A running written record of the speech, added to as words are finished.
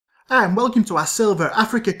Hi and welcome to our Silver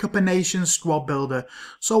Africa Cup of Nations squad builder.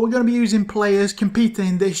 So we're going to be using players competing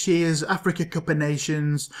in this year's Africa Cup of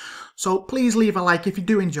Nations. So please leave a like if you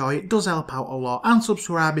do enjoy, it does help out a lot, and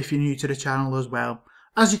subscribe if you're new to the channel as well.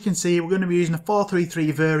 As you can see, we're going to be using a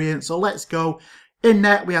 4-3-3 variant, so let's go. In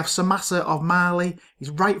net we have SAMASSA of Mali. He's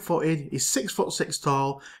right footed, he's 6'6"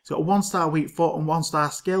 tall, he's got a 1-star weak foot and 1-star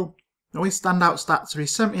skill. Now his standout stats are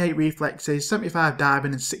his 78 reflexes, 75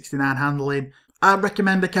 diving and 69 handling. I'd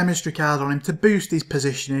recommend a chemistry card on him to boost his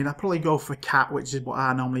positioning. I'd probably go for a cat, which is what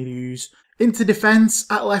I normally use. Into defence,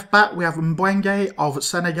 at left back we have BENGUE of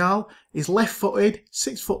Senegal. He's left footed,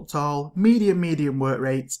 6 foot tall, medium work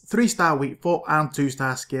rate, 3-star weak foot and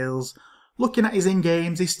 2-star skills. Looking at his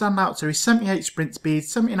in-games, his standouts are his 78 sprint speed,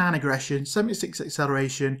 79 aggression, 76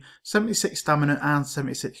 acceleration, 76 stamina and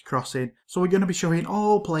 76 crossing. So we're going to be showing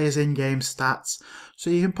all players' in-game stats, so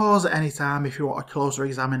you can pause at any time if you want a closer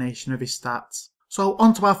examination of his stats. So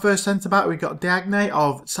on to our first centre-back, we've got DIAGNE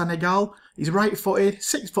of Senegal. He's right-footed,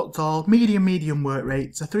 6 foot tall, medium work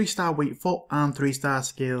rate, a 3-star weak foot and 3-star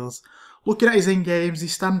skills. Looking at his in-games,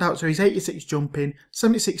 his standouts are his 86 jumping,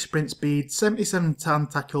 76 sprint speed, 77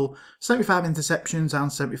 hand tackle, 75 interceptions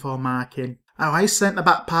and 74 marking. Our ice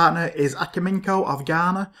centre-back partner is AKAMINKO of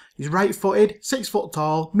Ghana. He's right-footed, 6 foot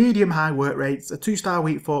tall, medium-high work rates, a 2-star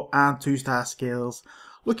weak foot and 2-star skills.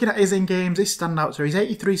 Looking at his in-games, his standouts are his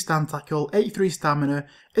 83 stand tackle, 83 stamina,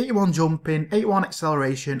 81 jumping, 81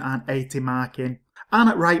 acceleration and 80 marking. And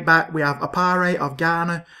at right back we have OPARE of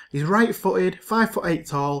Ghana. He's right footed, 5'8"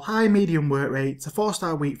 tall, high medium work rate, a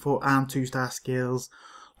 4-star weak foot and 2-star skills.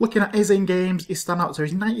 Looking at his in-games, his standouts are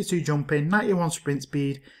his 92 jumping, 91 sprint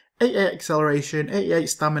speed, 88 acceleration, 88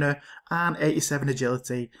 stamina and 87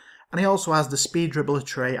 agility. And he also has the speed dribbler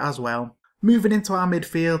trait as well. Moving into our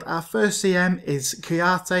midfield, our first CM is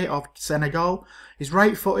KOUYATE of Senegal. He's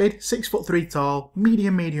right footed, 6'3" tall,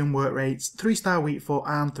 medium work rates, 3-star weak foot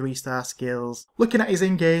and 3-star skills. Looking at his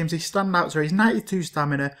in-games, his standouts are his 92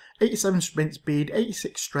 stamina, 87 sprint speed,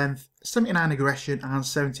 86 strength, 79 aggression and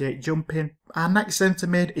 78 jumping. Our next centre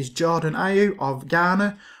mid is AYEW of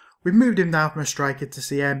Ghana. We've moved him down from a striker to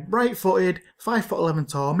CM. Right footed,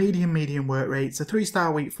 5'11" tall, medium work rates, a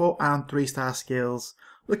 3-star weak foot and 3-star skills.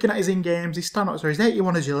 Looking at his in-games, his standouts are his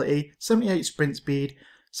 81 agility, 78 sprint speed,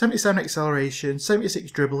 77 acceleration, 76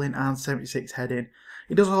 dribbling and 76 heading.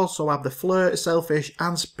 He does also have the flirt, selfish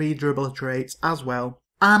and speed dribbler traits as well.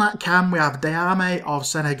 And at cam we have DIAME of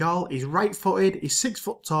Senegal. He's right footed, he's 6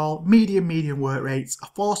 foot tall, medium work rates, a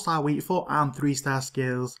 4-star weak foot and 3-star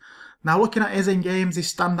skills. Now looking at his in-games,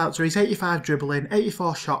 his standouts are his 85 dribbling,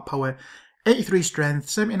 84 shot power, 83 strength,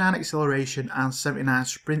 79 acceleration and 79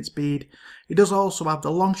 sprint speed. He does also have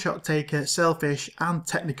the long shot taker, selfish and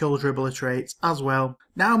technical dribbler traits as well.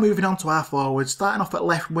 Now moving on to our forwards, starting off at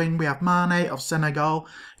left wing we have Mane of Senegal.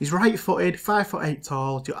 He's right footed, 5'8"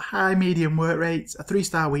 tall, he's got high medium work rates, a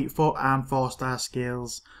 3-star weak foot and 4-star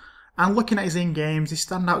skills. And looking at his in-games, his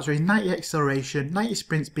standouts are his 90 acceleration, 90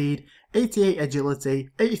 sprint speed, 88 agility,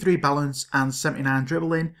 83 balance and 79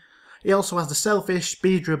 dribbling. He also has the selfish,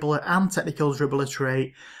 speed dribbler and technical dribbler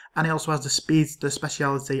trait, and he also has the speedster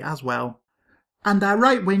speciality as well. And our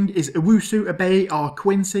right wing is Owusu Abe or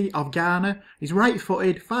Quincy of Ghana. He's right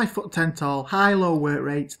footed, 5'10" tall, high-low work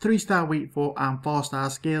rate, 3-star weak foot and 4-star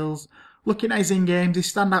skills. Looking at his in-games,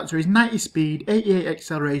 his standouts are his 90 speed, 88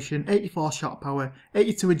 acceleration, 84 shot power,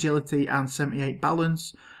 82 agility and 78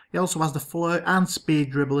 balance. He also has the flirt and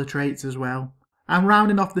speed dribbler traits as well. And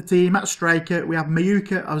rounding off the team at striker we have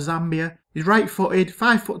MAYUKA of Zambia. He's right footed,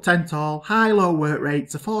 5'10" tall, high-low work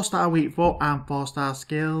rates, a 4-star weak foot and 4-star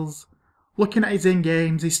skills. Looking at his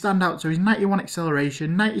in-games, his standouts are his 91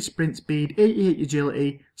 acceleration, 90 sprint speed, 88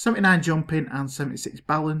 agility, 79 jumping and 76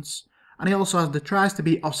 balance. And he also has the tries to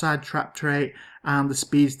beat offside trap trait and the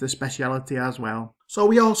speedster speciality as well. So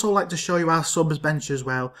we also like to show you our subs bench as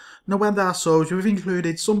well. Now with our subs we've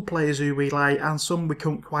included some players who we like and some we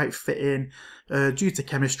couldn't quite fit in due to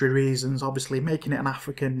chemistry reasons, obviously making it an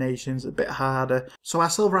African nations a bit harder. So our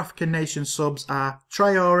Silver African Nation subs are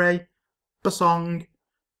Traore, Basong,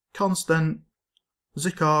 Constant,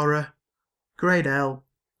 Zukora, Gradel,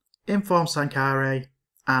 Inform Sankare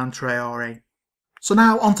and Traore. So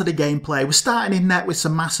now onto the gameplay. We're starting in net with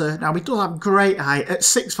SAMASSA. Now he does have great height at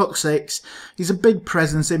 6'6". He's a big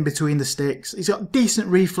presence in between the sticks. He's got decent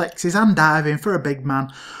reflexes and diving for a big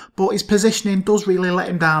man, but his positioning does really let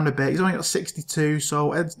him down a bit. He's only got 62, so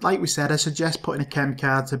like we said, I suggest putting a chem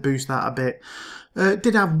card to boost that a bit.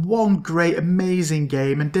 Did have one great amazing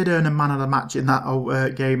game and did earn a man of the match in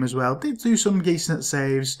that game as well. Did do some decent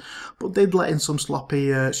saves, but did let in some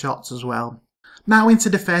sloppy shots as well. Now into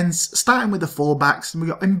defence, starting with the fullbacks, we've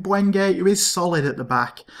got BENGUE, who is solid at the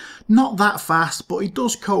back. Not that fast, but he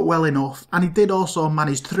does cope well enough, and he did also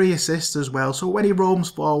manage 3 assists as well, so when he roams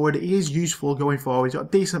forward, he is useful going forward. He's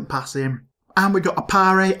got decent passing. And we've got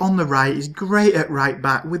OPARE on the right. He's great at right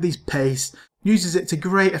back with his pace, uses it to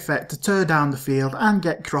great effect to tear down the field and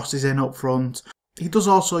get crosses in up front. He does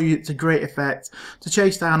also use it to great effect to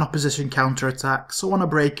chase down opposition counter-attacks, so on a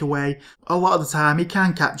breakaway, a lot of the time he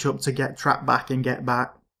can catch up to get trapped back and get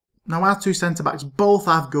back. Now our 2 centre-backs both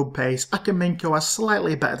have good pace. AKAMINKO has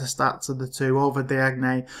slightly better stats of the 2 over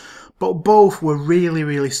DIAGNE, but both were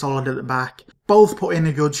really solid at the back. Both put in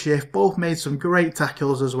a good shift, both made some great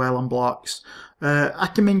tackles as well and blocks.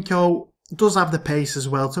 AKAMINKO does have the pace as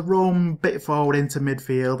well to roam a bit forward into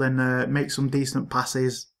midfield and make some decent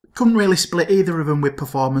passes. Couldn't really split either of them with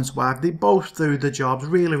performance-wise. They both do the jobs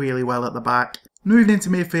really well at the back. Moving into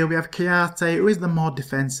midfield, we have KOUYATE, who is the more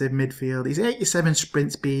defensive midfield. He's 87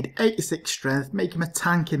 sprint speed, 86 strength, make him a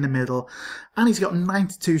tank in the middle. And he's got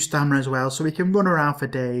 92 stamina as well, so he can run around for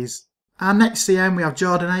days. Our next CM, we have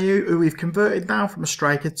AYEW, who we've converted down from a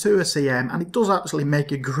striker to a CM, and he does actually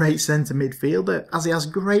make a great centre midfielder, as he has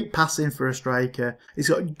great passing for a striker. He's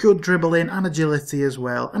got good dribbling and agility as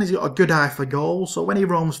well, and he's got a good eye for goals, so when he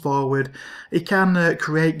roams forward, he can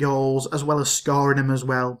create goals as well as scoring them as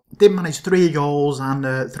well. Did manage 3 goals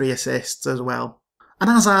and 3 assists as well.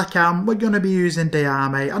 And as our cam, we're going to be using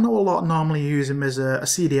DIAME. I know a lot normally use him as a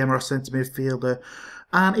CDM or a centre midfielder.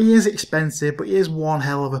 And he is expensive, but he is one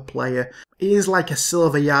hell of a player. He is like a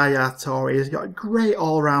silver Yaya Toure. He's got great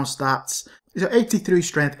all-round stats. He's got 83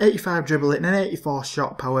 strength, 85 dribbling and 84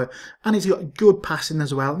 shot power. And he's got good passing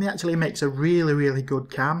as well. And he actually makes a really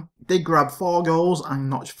good cam. Did grab 4 goals and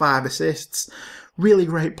notched 5 assists. Really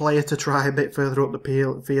great player to try a bit further up the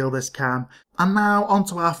field, this cam. And now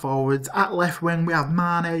onto our forwards. At left wing we have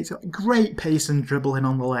Mane. He's got great pace and dribbling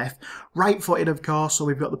on the left. Right footed of course, so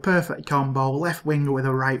we've got the perfect combo. Left winger with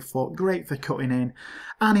a right foot, great for cutting in.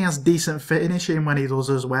 And he has decent finishing when he does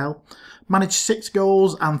as well. Managed 6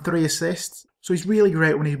 goals and 3 assists. So he's really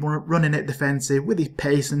great when he's running it defensive with his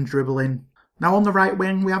pace and dribbling. Now on the right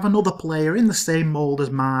wing, we have another player in the same mould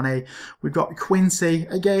as Mane. We've got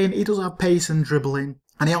QUINCY. Again, he does have pace and dribbling.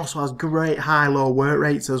 And he also has great high-low work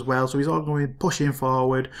rates as well. So he's all going to be pushing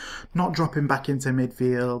forward, not dropping back into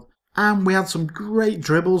midfield. And we had some great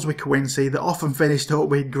dribbles with QUINCY that often finished up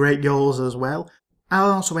with great goals as well. And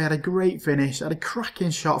also we had a great finish, had a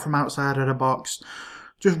cracking shot from outside of the box.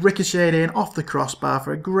 Just ricocheting off the crossbar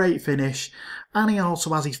for a great finish. And he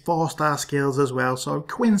also has his 4-star skills as well. So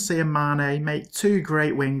QUINCY and Mane make 2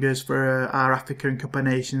 great wingers for our African Cup of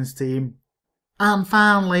Nations team. And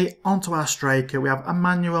finally, onto our striker, we have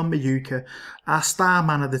MAYUKA, our star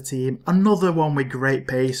man of the team. Another one with great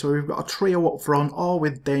pace, so we've got a trio up front, all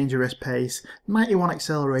with dangerous pace. 91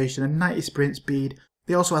 acceleration and 90 sprint speed.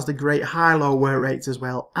 He also has the great high-low work rates as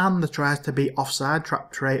well, and the tries to beat offside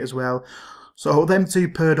trap trait as well. So them 2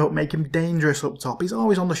 paired up make him dangerous up top. He's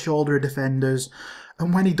always on the shoulder of defenders,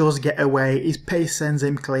 and when he does get away, his pace sends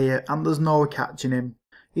him clear and there's no catching him.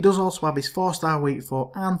 He does also have his 4-star weak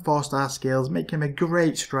foot and 4-star skills, making him a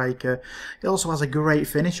great striker. He also has a great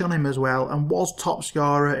finish on him as well, and was top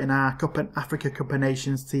scorer in our Africa Cup of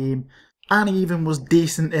Nations team. And he even was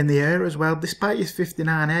decent in the air as well. Despite his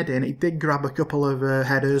 59 heading, he did grab a couple of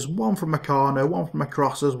headers, one from a corner, one from a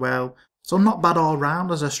cross as well. So not bad all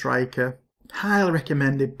round as a striker. Highly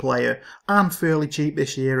recommended player, and fairly cheap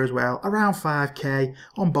this year as well. Around 5k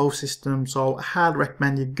on both systems, so I highly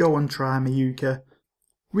recommend you go and try MAYUKA.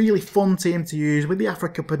 Really fun team to use with the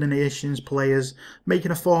Africa Cup of Nations players,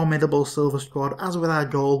 making a formidable silver squad, as with our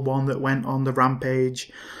gold one that went on the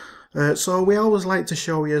rampage. So we always like to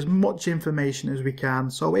show you as much information as we can.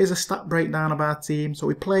 So here's a stat breakdown of our team. So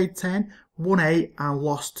we played 10, won 8 and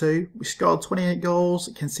lost 2. We scored 28 goals,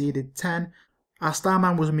 conceded 10. Our star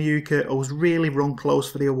man was MAYUKA, who was really run close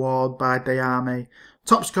for the award by DIAME.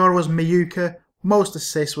 Top scorer was MAYUKA, most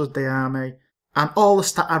assists was DIAME. And all the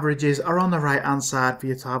stat averages are on the right hand side for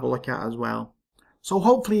you to have a look at as well. So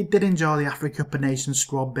hopefully you did enjoy the Africa Cup of Nations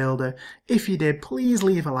squad builder. If you did, please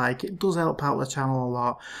leave a like, it does help out the channel a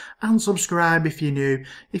lot. And subscribe if you're new.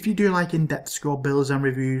 If you do like in-depth squad builders and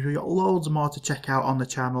reviews, we've got loads more to check out on the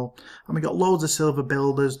channel. And we've got loads of silver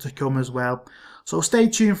builders to come as well. So stay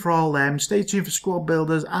tuned for all them, stay tuned for squad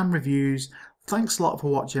builders and reviews. Thanks a lot for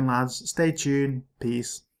watching lads, stay tuned,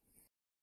 peace.